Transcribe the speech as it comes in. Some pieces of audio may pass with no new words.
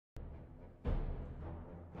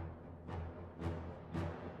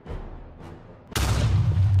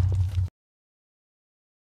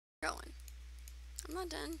going. I'm not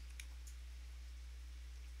done.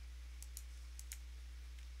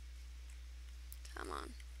 Come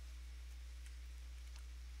on.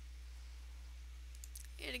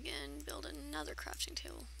 Yet again, build another crafting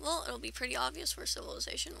table. Well, it'll be pretty obvious where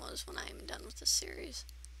civilization was when I'm done with this series.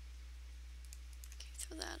 Okay,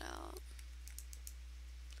 throw that out.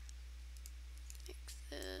 Make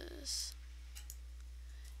this.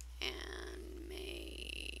 And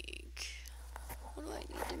make... What do I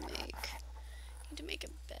need to make? I need to make a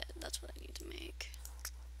bed. That's what I need to make.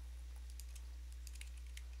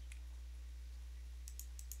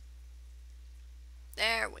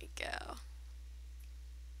 There we go.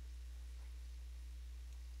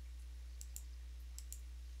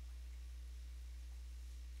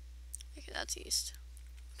 Okay, that's east.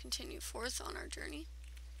 Continue forth on our journey.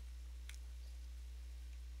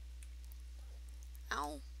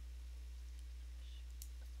 Ow.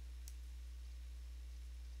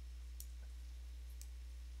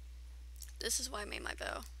 This is why I made my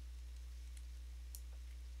bow.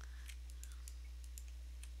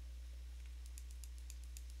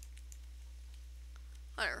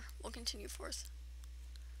 Whatever, we'll continue forth.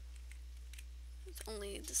 With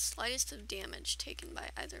only the slightest of damage taken by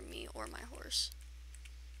either me or my horse.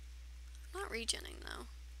 I'm not regenning though.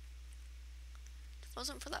 If it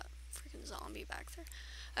wasn't for that freaking zombie back there.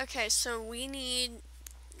 Okay, so we need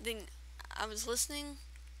the... I was listening,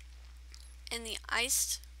 and the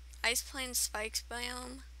ice plain spikes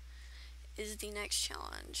biome is the next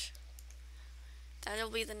challenge.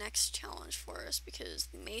 That'll be the next challenge for us because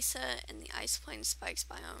the mesa and the ice plain spikes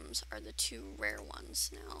biomes are the two rare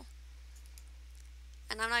ones now.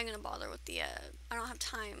 And I'm not gonna bother with the I don't have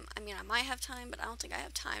time. I mean, I might have time, but I don't think I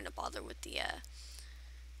have time to bother with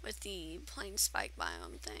the plain spike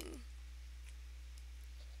biome thing.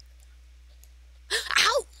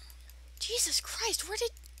 Ow! Jesus Christ, where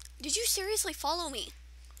did you seriously follow me?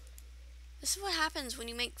 This is what happens when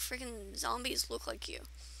you make freaking zombies look like you.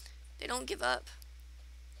 They don't give up.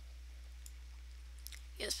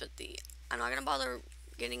 Yes, but I'm not gonna bother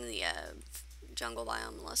getting the jungle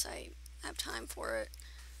biome unless I have time for it.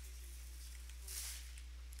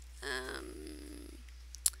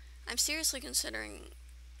 I'm seriously considering,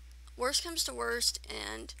 worst comes to worst,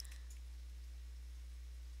 and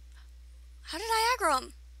how did I aggro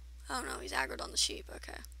him? Oh no, he's aggroed on the sheep.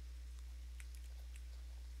 Okay.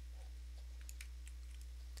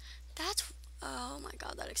 Oh my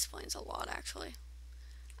god, that explains a lot actually.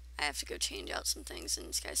 I have to go change out some things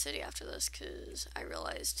in Sky City after this because I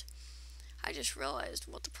just realized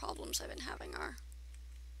what the problems I've been having are.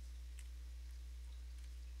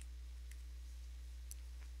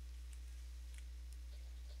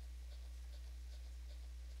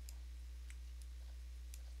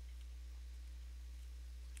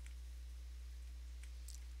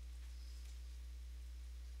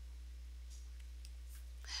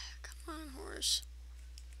 Come on, horse.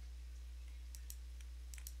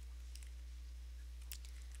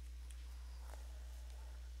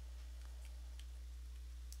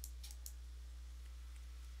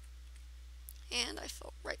 And I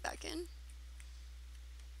fell right back in.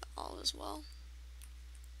 All is well.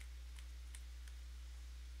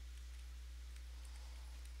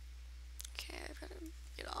 Okay, I've got to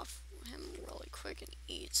get off him really quick and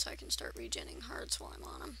eat so I can start regenning hearts while I'm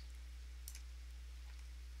on him.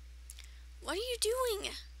 What are you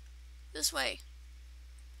doing? This way.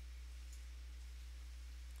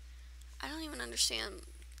 I don't even understand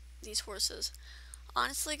these horses.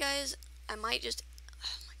 Honestly, guys, I might just...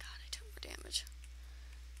 Oh my god, I took more damage.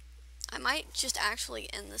 I might just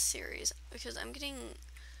actually end this series because I'm getting...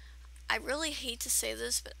 I really hate to say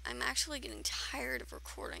this, but I'm actually getting tired of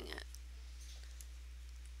recording it.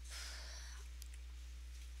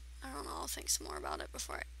 I don't know, I'll think some more about it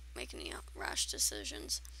before I make any rash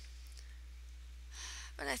decisions.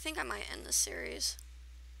 But I think I might end this series.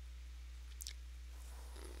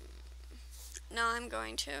 No, I'm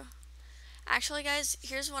going to. Actually, guys,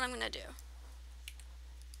 here's what I'm going to do.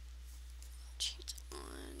 Cheat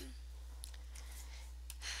on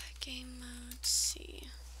game mode C.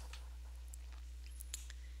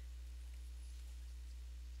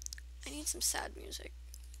 I need some sad music.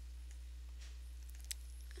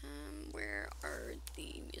 Where are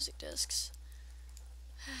the music discs?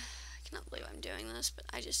 I cannot believe I'm doing this, but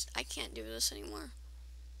I can't do this anymore.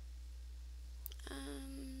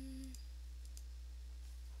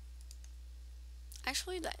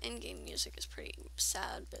 Actually, the in-game music is pretty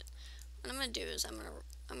sad, but what I'm gonna do is I'm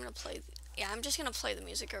gonna play. I'm just gonna play the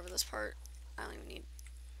music over this part. I don't even need.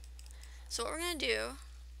 So what we're gonna do?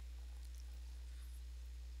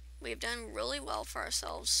 We've done really well for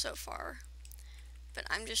ourselves so far. But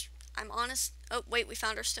I'm honest. Oh, wait, we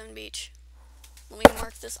found our stone beach. Let me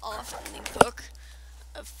mark this off in the book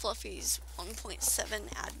of Fluffy's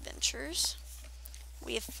 1.7 adventures.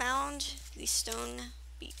 We have found the stone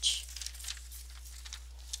beach.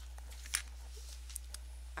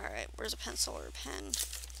 Alright, where's a pencil or a pen?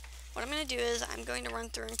 What I'm going to do is I'm going to run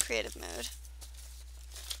through in creative mode.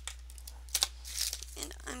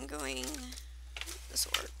 And I'm going... this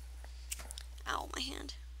will work. Ow, my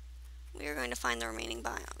hand. We are going to find the remaining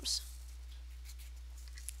biomes.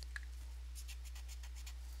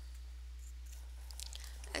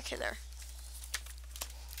 Okay, there.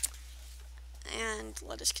 And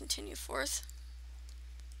let us continue forth.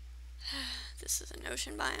 This is an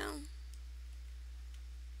ocean biome.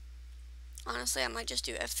 Honestly, I might just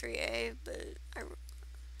do F3A, but I don't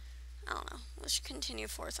know. Let's continue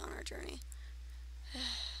forth on our journey.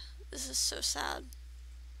 This is so sad.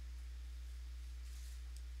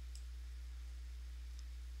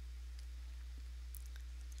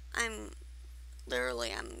 I'm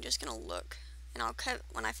just gonna look, and I'll cut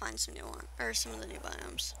when I find some new one, or some of the new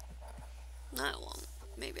biomes. No, I won't.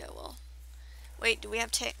 Maybe I will. Wait, do we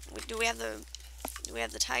have the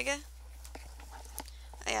taiga?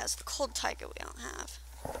 Oh, yeah, it's the cold taiga we don't have.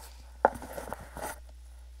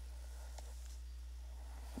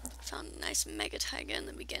 Found a nice mega taiga in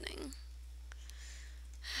the beginning.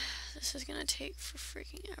 This is gonna take for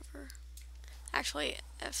freaking ever. Actually,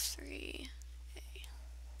 F3A.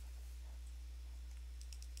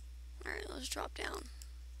 Alright, let's drop down.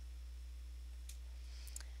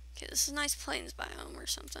 Okay, this is a nice plains biome or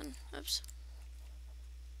something. Oops.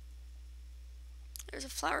 There's a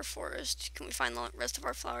flower forest. Can we find the rest of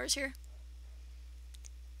our flowers here?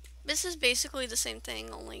 This is basically the same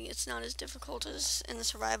thing, only it's not as difficult as in the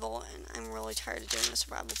survival, and I'm really tired of doing the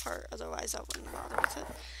survival part, otherwise I wouldn't bother with it.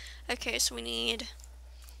 Okay, so we need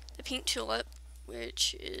the pink tulip,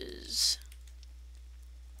 which is...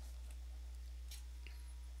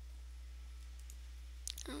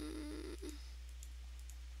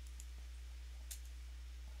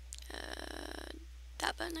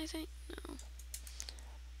 that button, I think? No.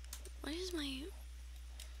 What is my...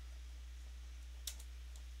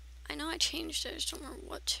 I know I changed it, I just don't remember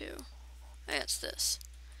what to. Oh, yeah, it's this. I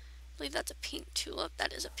believe that's a pink tulip.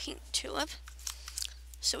 That is a pink tulip.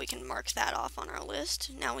 So we can mark that off on our list.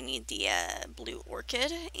 Now we need the blue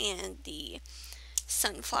orchid and the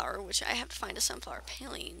sunflower, which I have to find a sunflower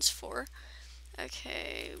palings for.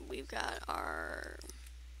 Okay, we've got our...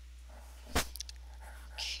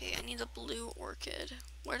 Okay, I need a blue orchid.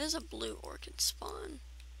 Where does a blue orchid spawn?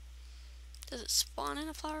 Does it spawn in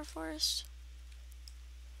a flower forest?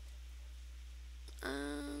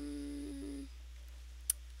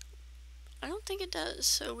 I don't think it does,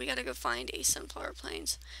 so we gotta go find a sunflower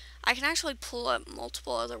plains. I can actually pull up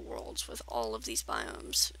multiple other worlds with all of these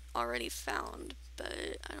biomes already found,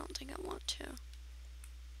 but I don't think I want to.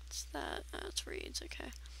 What's that? Oh, it's reeds,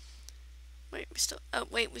 okay. Wait,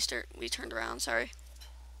 we turned around, sorry.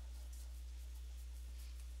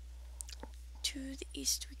 To the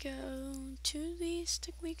east we go, to the east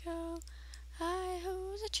we go.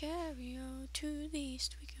 Hi-ho, the chariot, to the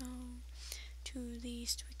east we go. To the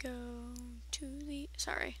east we go, to the...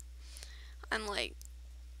 Sorry. I'm a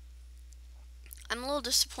little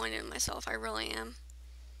disappointed in myself, I really am.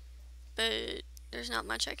 But there's not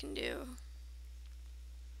much I can do.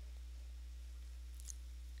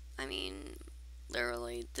 I mean,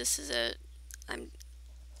 literally, this is it. I'm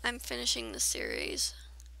finishing the series.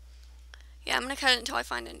 Yeah, I'm gonna cut it until I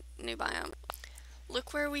find a new biome.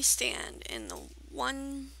 Look where we stand in the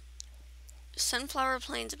one sunflower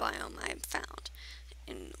plains biome I've found.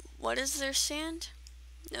 And what is there stand?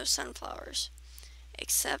 No sunflowers.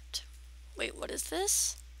 Except, wait, what is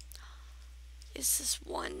this? Is this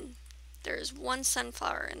one? There is one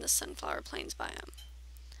sunflower in the sunflower plains biome.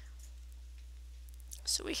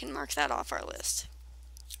 So we can mark that off our list.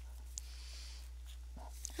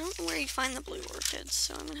 I don't know where you find the blue orchids,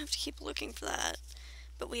 so I'm going to have to keep looking for that.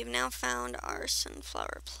 But we have now found our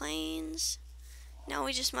sunflower plains. Now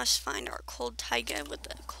we just must find our cold taiga with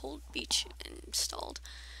the cold beach installed.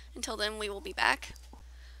 Until then, we will be back.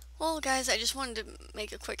 Well, guys, I just wanted to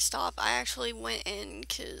make a quick stop. I actually went in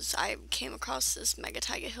because I came across this mega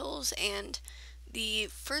taiga hills, and the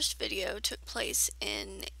first video took place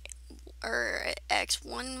in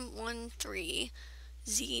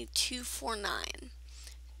X113Z249.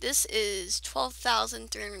 This is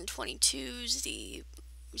 12,322 Z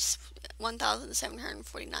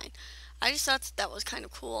 1,749. I just thought that was kind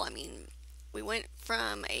of cool. I mean, we went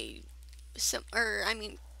from I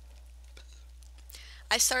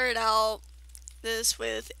started out this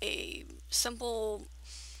with a simple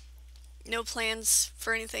no plans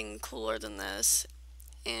for anything cooler than this.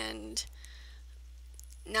 And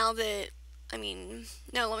now that, I mean,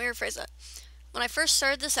 no, let me rephrase that. When I first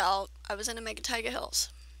started this out, I was in Mega Taiga Hills.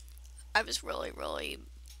 I was really,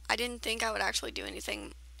 I didn't think I would actually do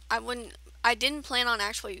anything. I didn't plan on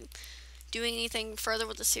actually doing anything further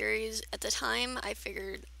with the series at the time. I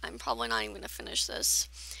figured I'm probably not even going to finish this.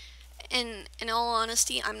 And in all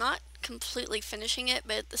honesty, I'm not completely finishing it,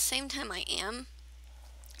 but at the same time I am.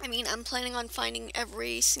 I mean, I'm planning on finding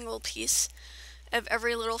every single piece of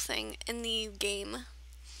every little thing in the game.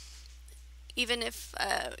 Even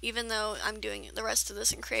though I'm doing the rest of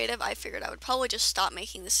this in creative, I figured I would probably just stop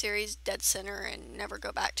making the series dead center and never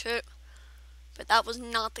go back to it. But that was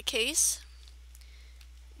not the case.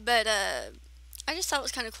 But I just thought it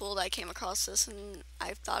was kind of cool that I came across this, and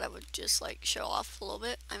I thought I would just like show off a little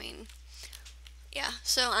bit. I mean, yeah.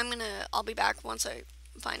 So I'll be back once I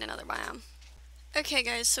find another biome. Okay,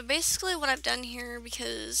 guys. So basically, what I've done here,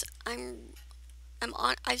 because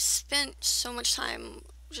I've spent so much time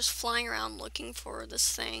just flying around looking for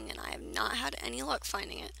this thing, and I have not had any luck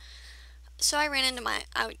finding it. So I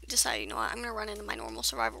decided, you know what, I'm gonna run into my normal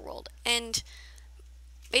survival world, and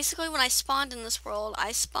basically when I spawned in this world,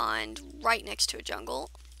 I spawned right next to a jungle,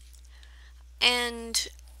 and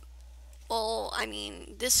well, I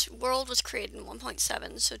mean, this world was created in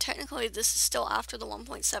 1.7, so technically this is still after the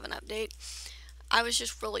 1.7 update. I was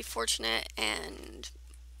just really fortunate and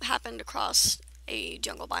happened across a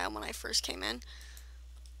jungle biome when I first came in.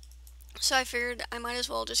 So I figured I might as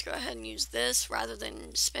well just go ahead and use this rather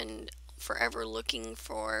than spend forever looking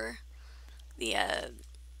for the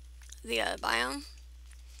biome.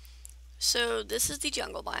 So this is the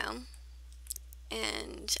jungle biome,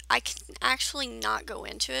 and I can actually not go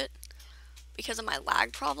into it because of my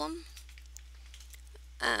lag problem.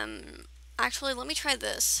 Actually, let me try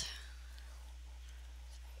this.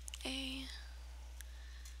 I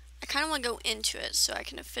kind of want to go into it so I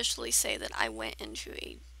can officially say that I went into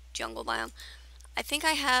a jungle biome. I think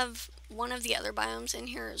I have one of the other biomes in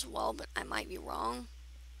here as well, but I might be wrong.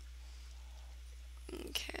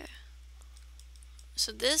 Okay.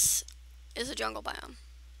 So this is a jungle biome.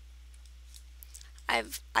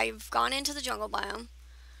 I've gone into the jungle biome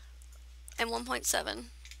in 1.7.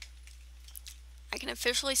 I can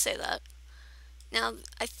officially say that. Now,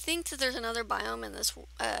 I think that there's another biome in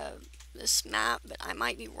this map, but I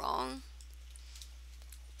might be wrong.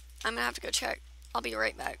 I'm gonna have to go check. I'll be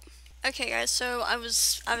right back. Okay, guys, so I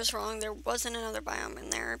was wrong. There wasn't another biome in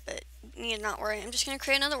there, but you need not worry. I'm just gonna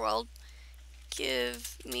create another world.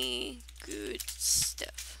 Give me good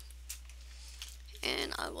stuff.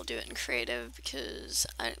 And I will do it in creative because,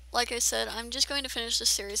 like I said, I'm just going to finish the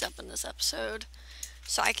series up in this episode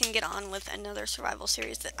so I can get on with another survival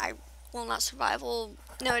series that well, not survival,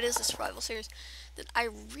 no, it is a survival series that I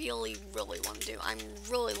really want to do. I'm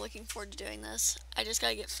really looking forward to doing this. I just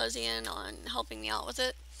gotta get Fuzzy in on helping me out with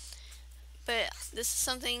it. But this is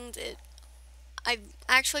something that I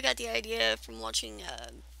actually got the idea from watching,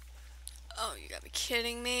 oh, you gotta be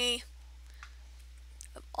kidding me.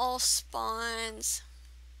 Of all spawns.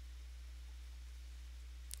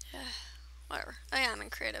 Whatever. Oh yeah, I'm in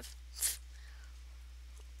creative.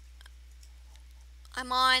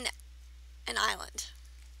 I'm on an island.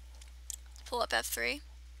 Pull up F3.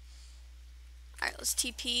 Alright, let's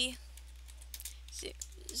TP.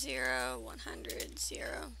 0, 100, 0.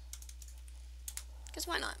 Because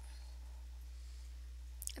why not?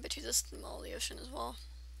 I bet you this is the middle of the ocean as well.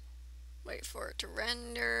 Wait for it to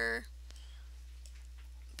render.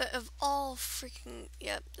 But of all freaking...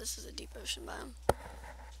 Yep, this is a deep ocean biome.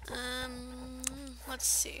 Let's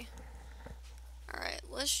see. Alright,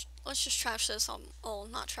 let's just trash this on... Oh,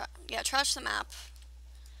 not trash... Yeah, trash the map.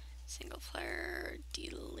 Single player,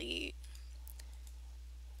 delete.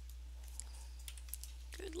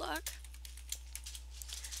 Good luck.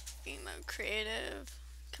 Game mode creative.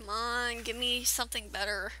 Come on, give me something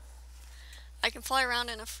better. I can fly around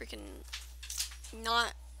in a freaking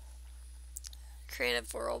not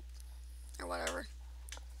creative world or whatever.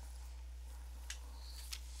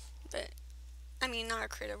 But I mean, not a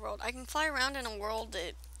creative world. I can fly around in a world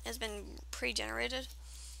that has been pre-generated,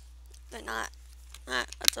 but not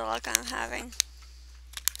the luck I'm having.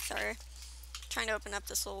 Sorry, trying to open up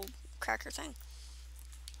this little cracker thing.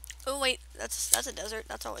 Oh wait, that's a desert.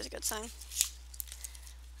 That's always a good sign.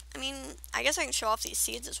 I mean, I guess I can show off these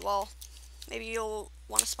seeds as well. Maybe you'll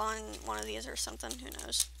want to spawn one of these or something. Who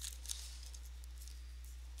knows?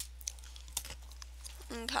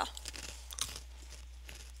 Okay.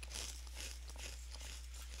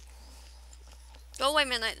 Oh wait a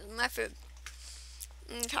minute, my food.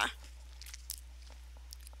 Okay.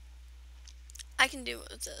 I can do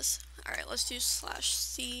with this. Alright, let's do slash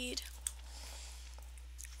seed.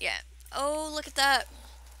 Yeah. Oh, look at that.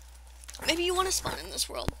 Maybe you want to spawn in this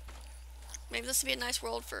world. Maybe this would be a nice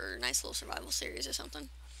world for a nice little survival series or something.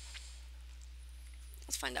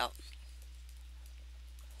 Let's find out.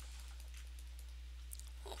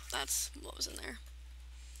 Oh, that's what was in there.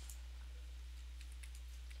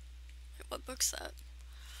 Wait, what book's that?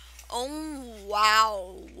 Oh,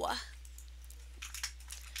 wow.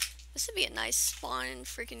 This would be a nice spawn in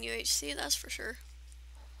freaking UHC, that's for sure.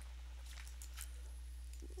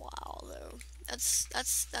 Wow, though. That's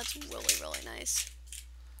really, really nice.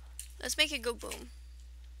 Let's make it go boom.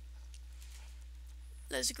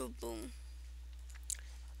 Let's go boom.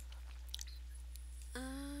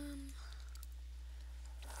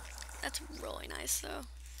 That's really nice, though.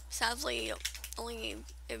 Sadly, only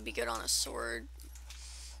it would be good on a sword.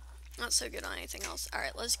 Not so good on anything else.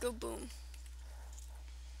 Alright, let's go boom.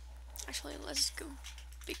 Actually, let's go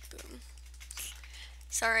big boom.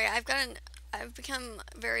 Sorry, I've become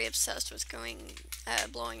very obsessed with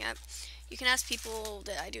blowing up. You can ask people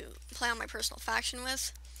that I do play on my personal faction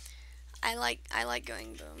with. I like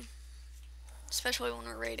going boom. Especially when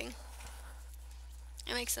we're raiding.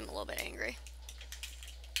 It makes them a little bit angry.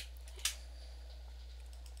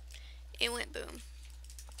 It went boom.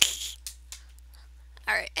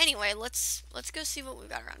 Alright, anyway, let's go see what we've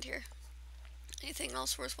got around here. Anything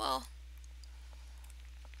else worthwhile?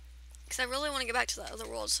 Because I really want to get back to that other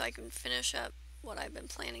world so I can finish up what I've been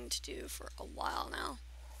planning to do for a while now.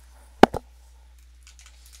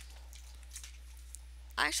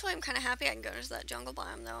 Actually, I'm kind of happy I can go into that jungle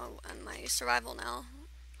biome, though, on my survival now.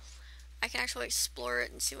 I can actually explore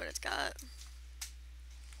it and see what it's got.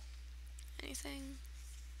 Anything?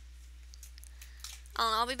 I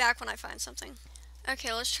don't know, I'll be back when I find something.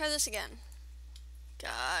 Okay, let's try this again.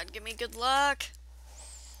 God, give me good luck.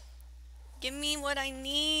 Give me what I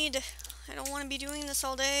need. I don't want to be doing this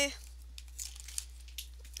all day.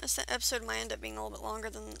 This episode might end up being a little bit longer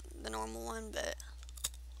than the normal one, but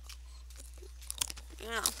you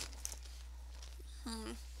know.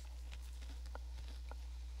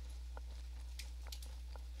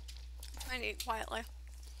 Trying to eat quietly.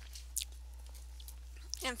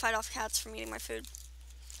 And fight off cats from eating my food.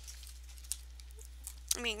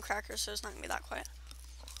 I'm eating crackers, so it's not gonna be that quiet.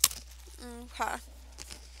 Okay.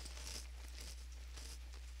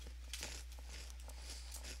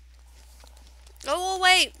 Oh,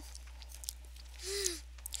 wait!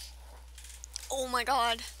 Oh my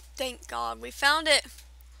god. Thank God. We found it!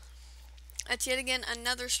 That's yet again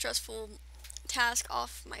another stressful task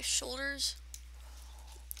off my shoulders.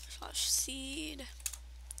 Slash seed.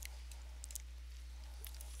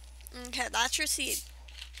 Okay, that's your seed.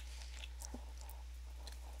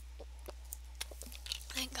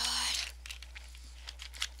 Thank God.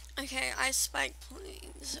 Okay, ice spike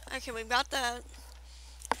planes. Okay, we've got that.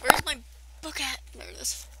 Where's my book at? There it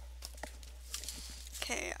is.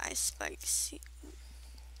 Okay, ice spike seed.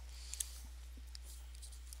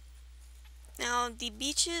 Now, the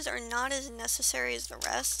beaches are not as necessary as the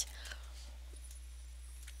rest.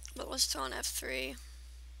 But let's throw on F3.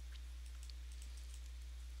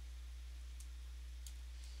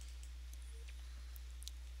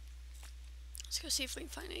 Let's go see if we can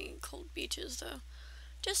find any cold beaches, though.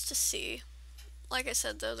 Just to see. Like I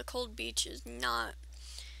said, though, the cold beach is not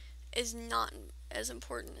as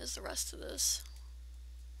important as the rest of this.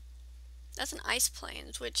 That's an ice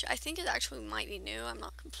plains, which I think it actually might be new. I'm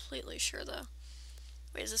not completely sure, though.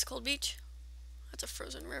 Wait, is this cold beach? That's a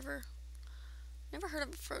frozen river. Never heard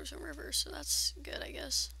of a frozen river, so that's good, I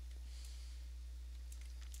guess.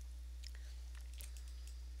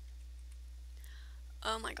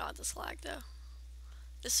 Oh my god, this lag, though.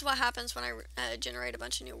 This is what happens when I generate a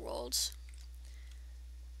bunch of new worlds.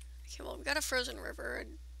 Okay, well, we got a frozen river. I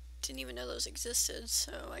didn't even know those existed,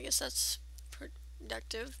 so I guess that's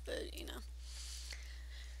productive, but, you know.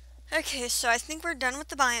 Okay, so I think we're done with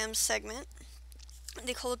the biomes segment.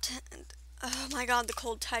 The cold... oh my god, the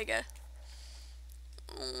cold taiga.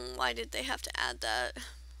 Why did they have to add that?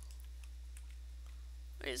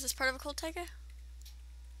 Wait, is this part of a cold taiga?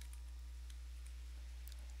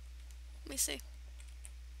 Let me see.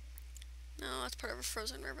 No, that's part of a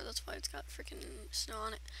frozen river. That's why it's got freaking snow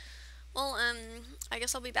on it. Well, I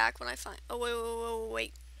guess I'll be back when I find... oh,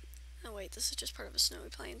 wait. Oh, wait, this is just part of a snowy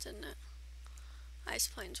plains, isn't it? Ice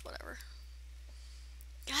plains, whatever.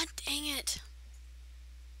 God dang it.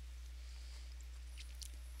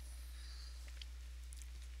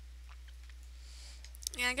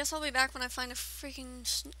 Yeah, I guess I'll be back when I find a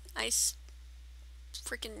freaking ice...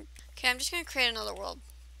 freaking... Okay, I'm just gonna create another world.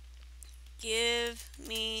 Give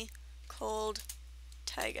me cold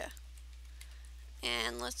taiga.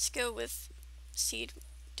 And let's go with seed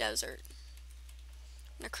desert.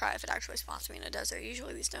 I'm gonna cry if it actually spawns me in a desert.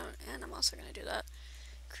 Usually these don't, and I'm also gonna do that.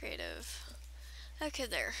 Creative. Okay,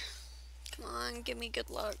 there. Come on, give me good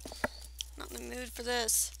luck. Not in the mood for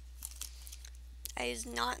this. I is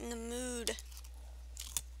not in the mood.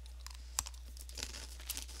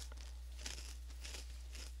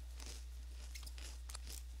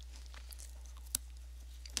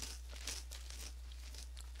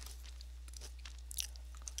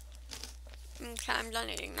 Okay, I'm done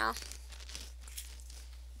eating now.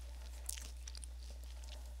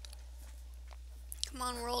 Come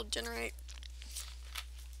on, world, generate.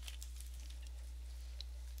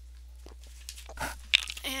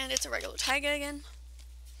 And it's a regular taiga again.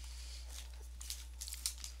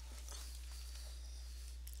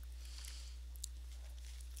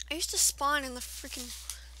 I used to spawn in the freaking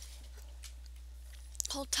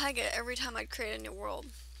whole taiga every time I'd create a new world.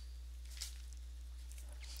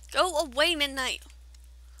 Go away, Midnight!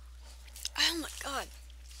 Oh my god.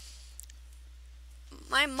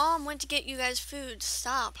 My mom went to get you guys food.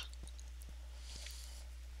 Stop.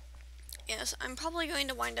 Yes, I'm probably going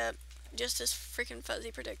to wind up just as freaking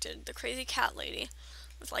Fuzzy predicted. The crazy cat lady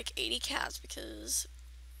with like 80 cats because...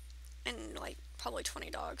 and like probably 20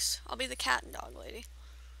 dogs. I'll be the cat and dog lady.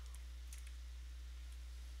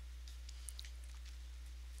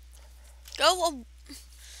 Go!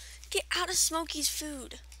 Get out of Smokey's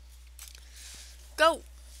food. Go!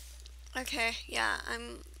 Okay, yeah,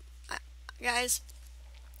 guys,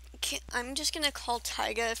 I'm just gonna call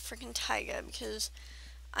Taiga freaking Taiga because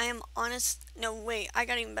I am honest. No, wait, I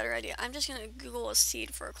got an even better idea. I'm just gonna Google a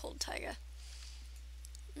seed for a cold taiga.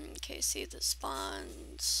 Okay, seed that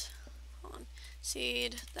spawns. Hold on.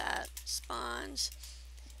 Seed that spawns.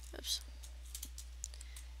 Oops.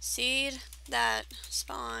 Seed that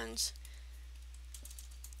spawns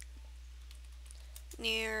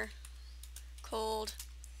near cold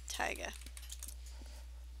taiga.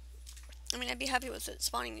 I mean, I'd be happy with it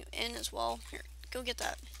spawning you in as well. Here, go get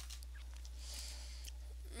that.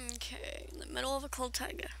 Okay, in the middle of a cold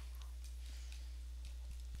taiga.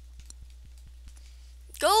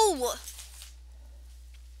 Go!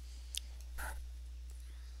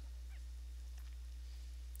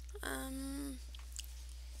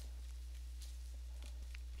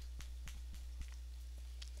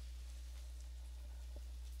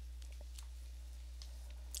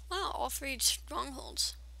 Wow, all 3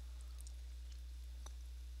 strongholds.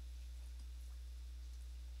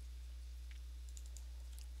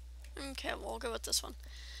 Okay, we'll go with this one.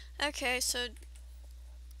 Okay, so...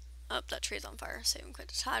 oh, that tree's on fire. Save and quit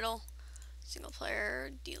the title. Single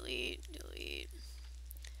player, delete.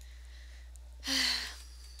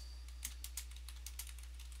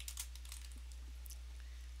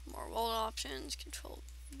 More world options, control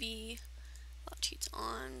B. Allow cheats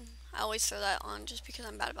on. I always throw that on just because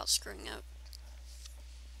I'm bad about screwing up.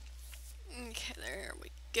 Okay, there we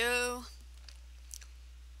go.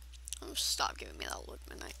 Oh, stop giving me that look,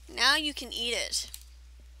 Midnight. Now you can eat it.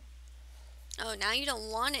 Oh, now you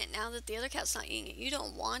don't want it. Now that the other cat's not eating it, you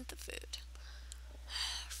don't want the food.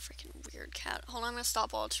 Freaking weird cat. Hold on, I'm gonna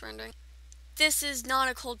stop while it's rendering. This is not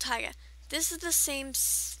a cold taiga. This is the same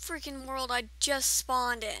freaking world I just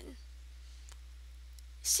spawned in.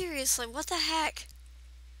 Seriously, what the heck?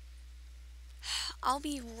 I'll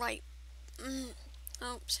be right.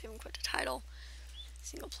 Oh, save and quit the title.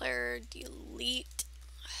 Single player, delete.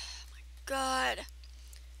 Oh my god.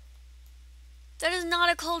 That is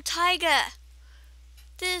not a cold taiga.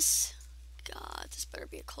 This better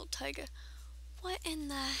be a cold taiga. What in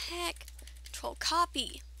the heck? Control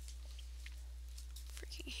copy.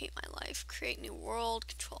 Freaking hate my life. Create new world.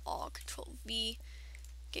 Control all. Control V.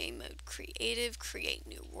 Game mode creative. Create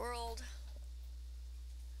new world.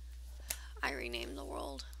 I renamed the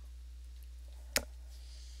world.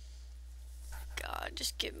 God,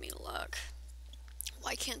 just give me luck.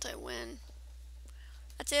 Why can't I win?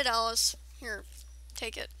 That's it, Alice. Here,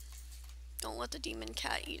 take it. Don't let the demon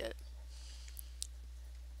cat eat it.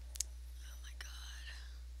 Oh my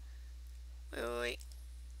god. Wait.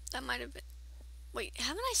 That might have been... wait,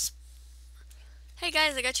 haven't I... hey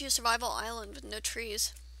guys, I got you a survival island with no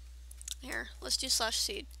trees. Here, let's do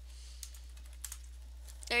 /seed.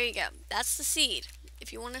 There you go. That's the seed.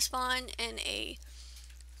 If you want to spawn in a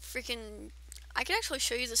freaking... I could actually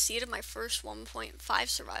show you the seed of my first 1.5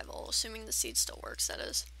 survival, assuming the seed still works, that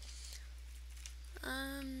is.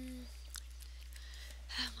 Oh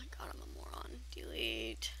my god, I'm a moron.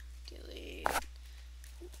 Delete.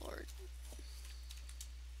 Lord.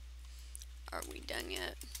 Are we done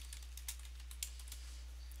yet?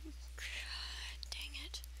 God dang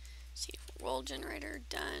it. Seed world generator,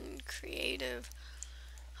 done. Creative.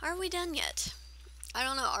 Are we done yet? I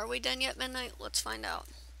don't know. Are we done yet, Midnight? Let's find out.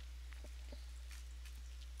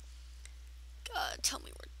 God, tell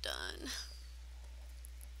me we're done.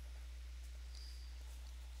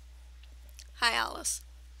 Hi, Alice.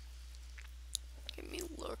 Give me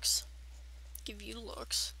looks. Give you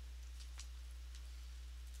looks.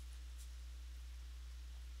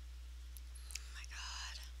 Oh my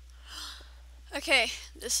god. Okay,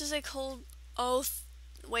 this is a cold. Oh,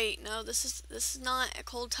 wait, no. This is not a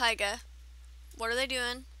cold taiga. What are they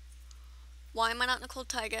doing? Why am I not in a cold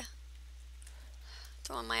taiga?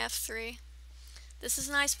 Throw on my F3. This is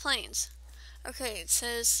nice plains. Okay, it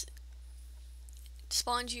says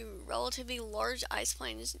spawns you relatively large ice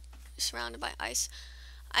plains surrounded by ice.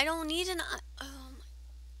 I don't need an. Oh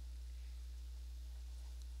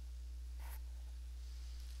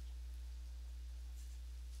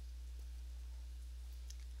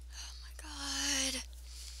my god.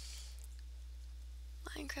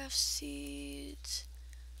 Minecraft seeds.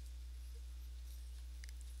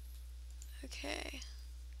 Okay.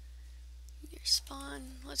 Your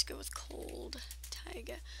spawn. Let's go with cold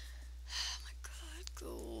taiga. Oh my god,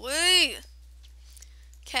 go away.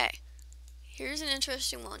 Okay. Here's an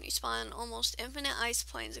interesting one. You spawn almost infinite ice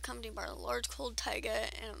plains accompanied by a large cold taiga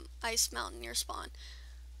and an ice mountain near spawn.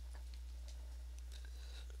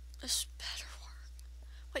 This better work.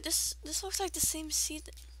 Wait, this looks like the same seed.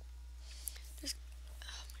 There's,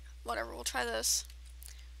 oh my god. Whatever, we'll try this.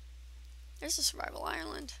 There's a survival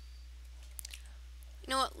island. You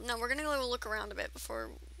know what? No, we're gonna go look around a bit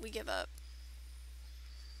before we give up.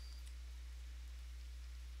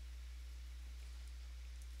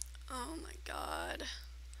 Oh my god.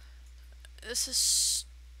 This is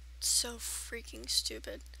so freaking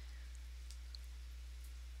stupid.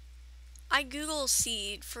 I Google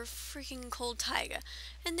seed for freaking cold taiga,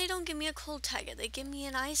 and they don't give me a cold taiga. They give me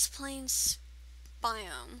an ice plains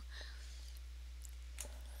biome.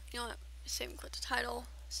 You know what? Save and quit the title.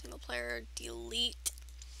 Single player. Delete.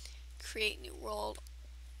 Create new world. ...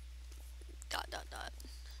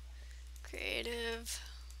 Creative.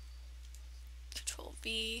 Control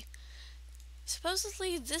V.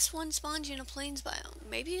 Supposedly this one spawns you in a plains biome.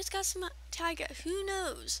 Maybe it's got some taiga. Who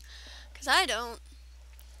knows? Because I don't.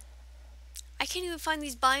 I can't even find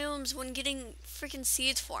these biomes when getting freaking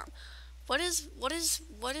seeds for them. What is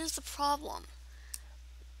the problem?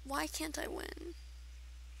 Why can't I win?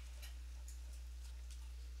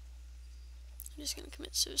 I'm just gonna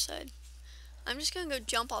commit suicide. I'm just gonna go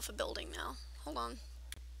jump off a building now. Hold on.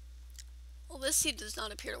 Well, this seed does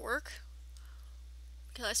not appear to work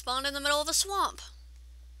because I spawned in the middle of a swamp.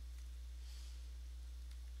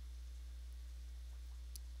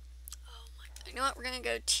 Oh my! You know what? We're gonna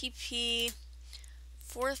go TP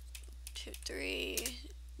 423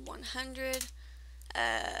 100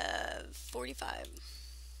 45.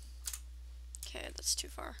 Okay, that's too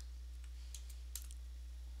far.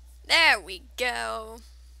 There we go.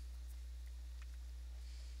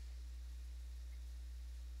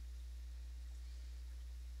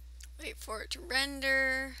 Wait for it to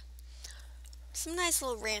render. Some nice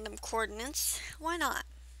little random coordinates. Why not?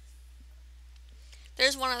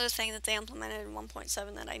 There's one other thing that they implemented in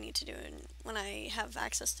 1.7 that I need to do when I have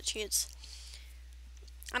access to cheats.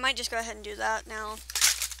 I might just go ahead and do that now.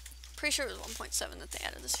 Pretty sure it was 1.7 that they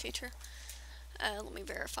added this feature. Let me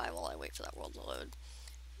verify while I wait for that world to load.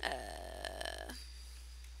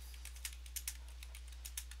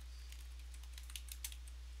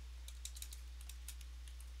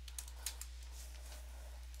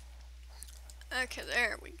 Okay,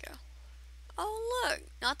 there we go. Oh look,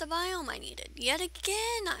 not the biome I needed. Yet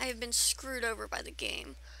again, I have been screwed over by the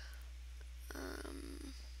game.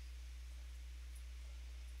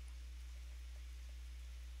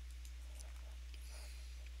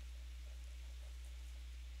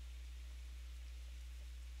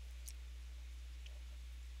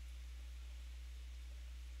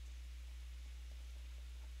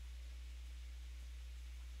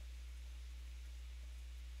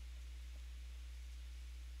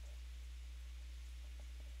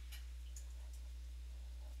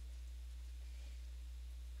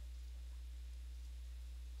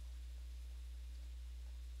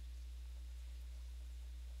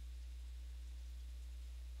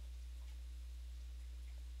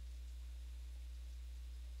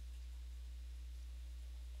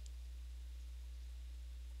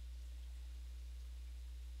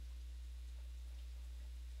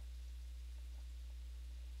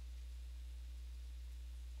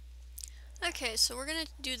 Okay, so we're gonna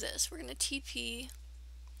do this. We're gonna TP.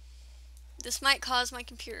 This might cause my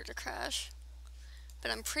computer to crash,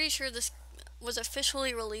 but I'm pretty sure this was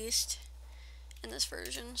officially released in this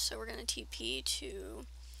version. So we're gonna TP to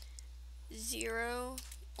 0,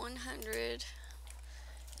 100.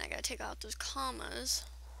 I gotta take out those commas.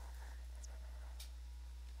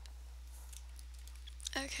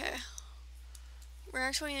 Okay. We're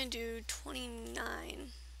actually gonna do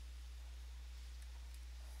 29.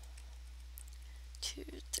 2,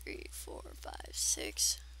 3, 4, 5,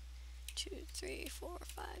 6. 2, 3, 4,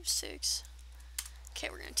 5, 6. Okay,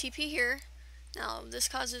 we're gonna TP here. Now, this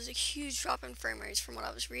causes a huge drop in frame rates from what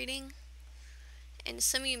I was reading. And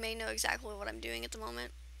some of you may know exactly what I'm doing at the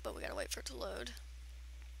moment, but we gotta wait for it to load.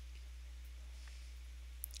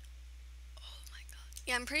 Oh my god.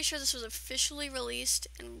 Yeah, I'm pretty sure this was officially released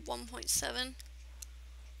in 1.7.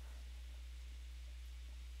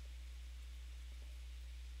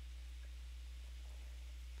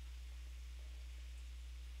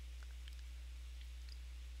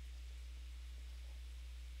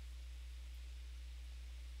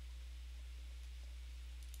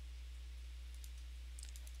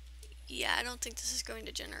 Yeah, I don't think this is going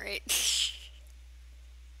to generate. Let's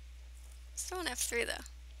throw an F3 though.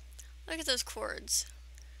 Look at those chords.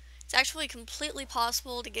 It's actually completely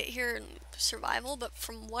possible to get here in survival, but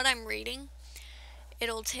from what I'm reading,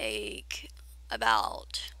 it'll take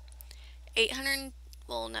about 800,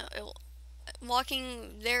 well no,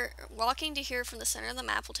 walking to here from the center of the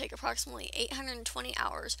map will take approximately 820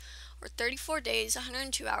 hours, or 34 days,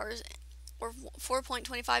 102 hours, or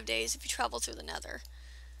 4.25 days if you travel through the nether.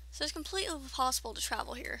 So it's completely possible to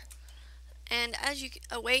travel here. And as you,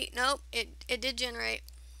 oh wait, nope, it did generate.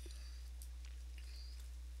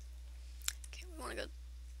 Okay, we want to go,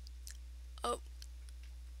 oh,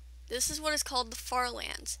 this is what is called the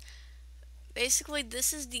Farlands. Basically,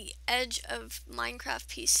 this is the edge of Minecraft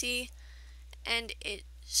PC, and it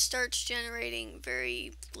starts generating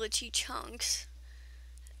very glitchy chunks,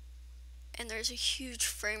 and there's a huge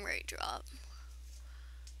frame rate drop.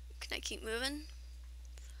 Can I keep moving?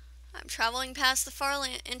 I'm traveling past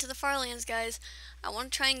the into the Farlands, guys. I want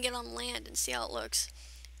to try and get on land and see how it looks,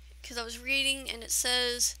 because I was reading and it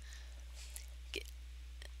says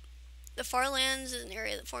the Farlands is an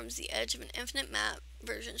area that forms the edge of an infinite map.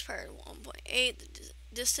 Versions prior to 1.8, the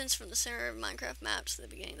distance from the center of Minecraft maps to the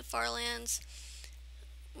beginning of the Farlands.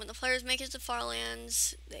 When the players make it to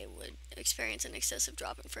Farlands, they would experience an excessive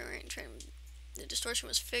drop in frame rate and trend. The distortion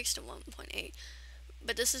was fixed at 1.8.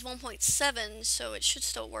 But this is 1.7, so it should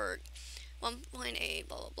still work. 1.8,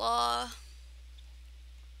 blah, blah, blah.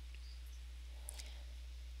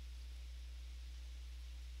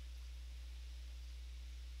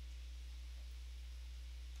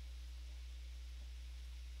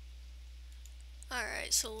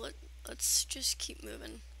 Alright, so let's just keep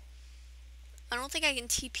moving. I don't think I can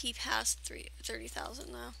TP past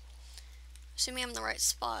 30,000 though. Assuming I'm in the right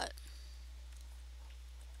spot.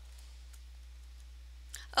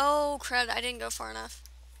 Oh, crud, I didn't go far enough.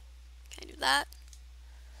 Can I do that?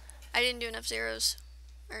 I didn't do enough zeros.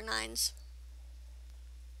 Or nines.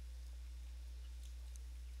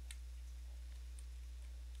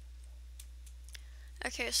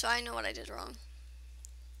 Okay, so I know what I did wrong.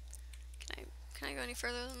 Can I go any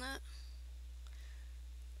further than that?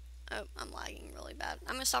 Oh, I'm lagging really bad.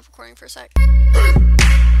 I'm gonna stop recording for a sec.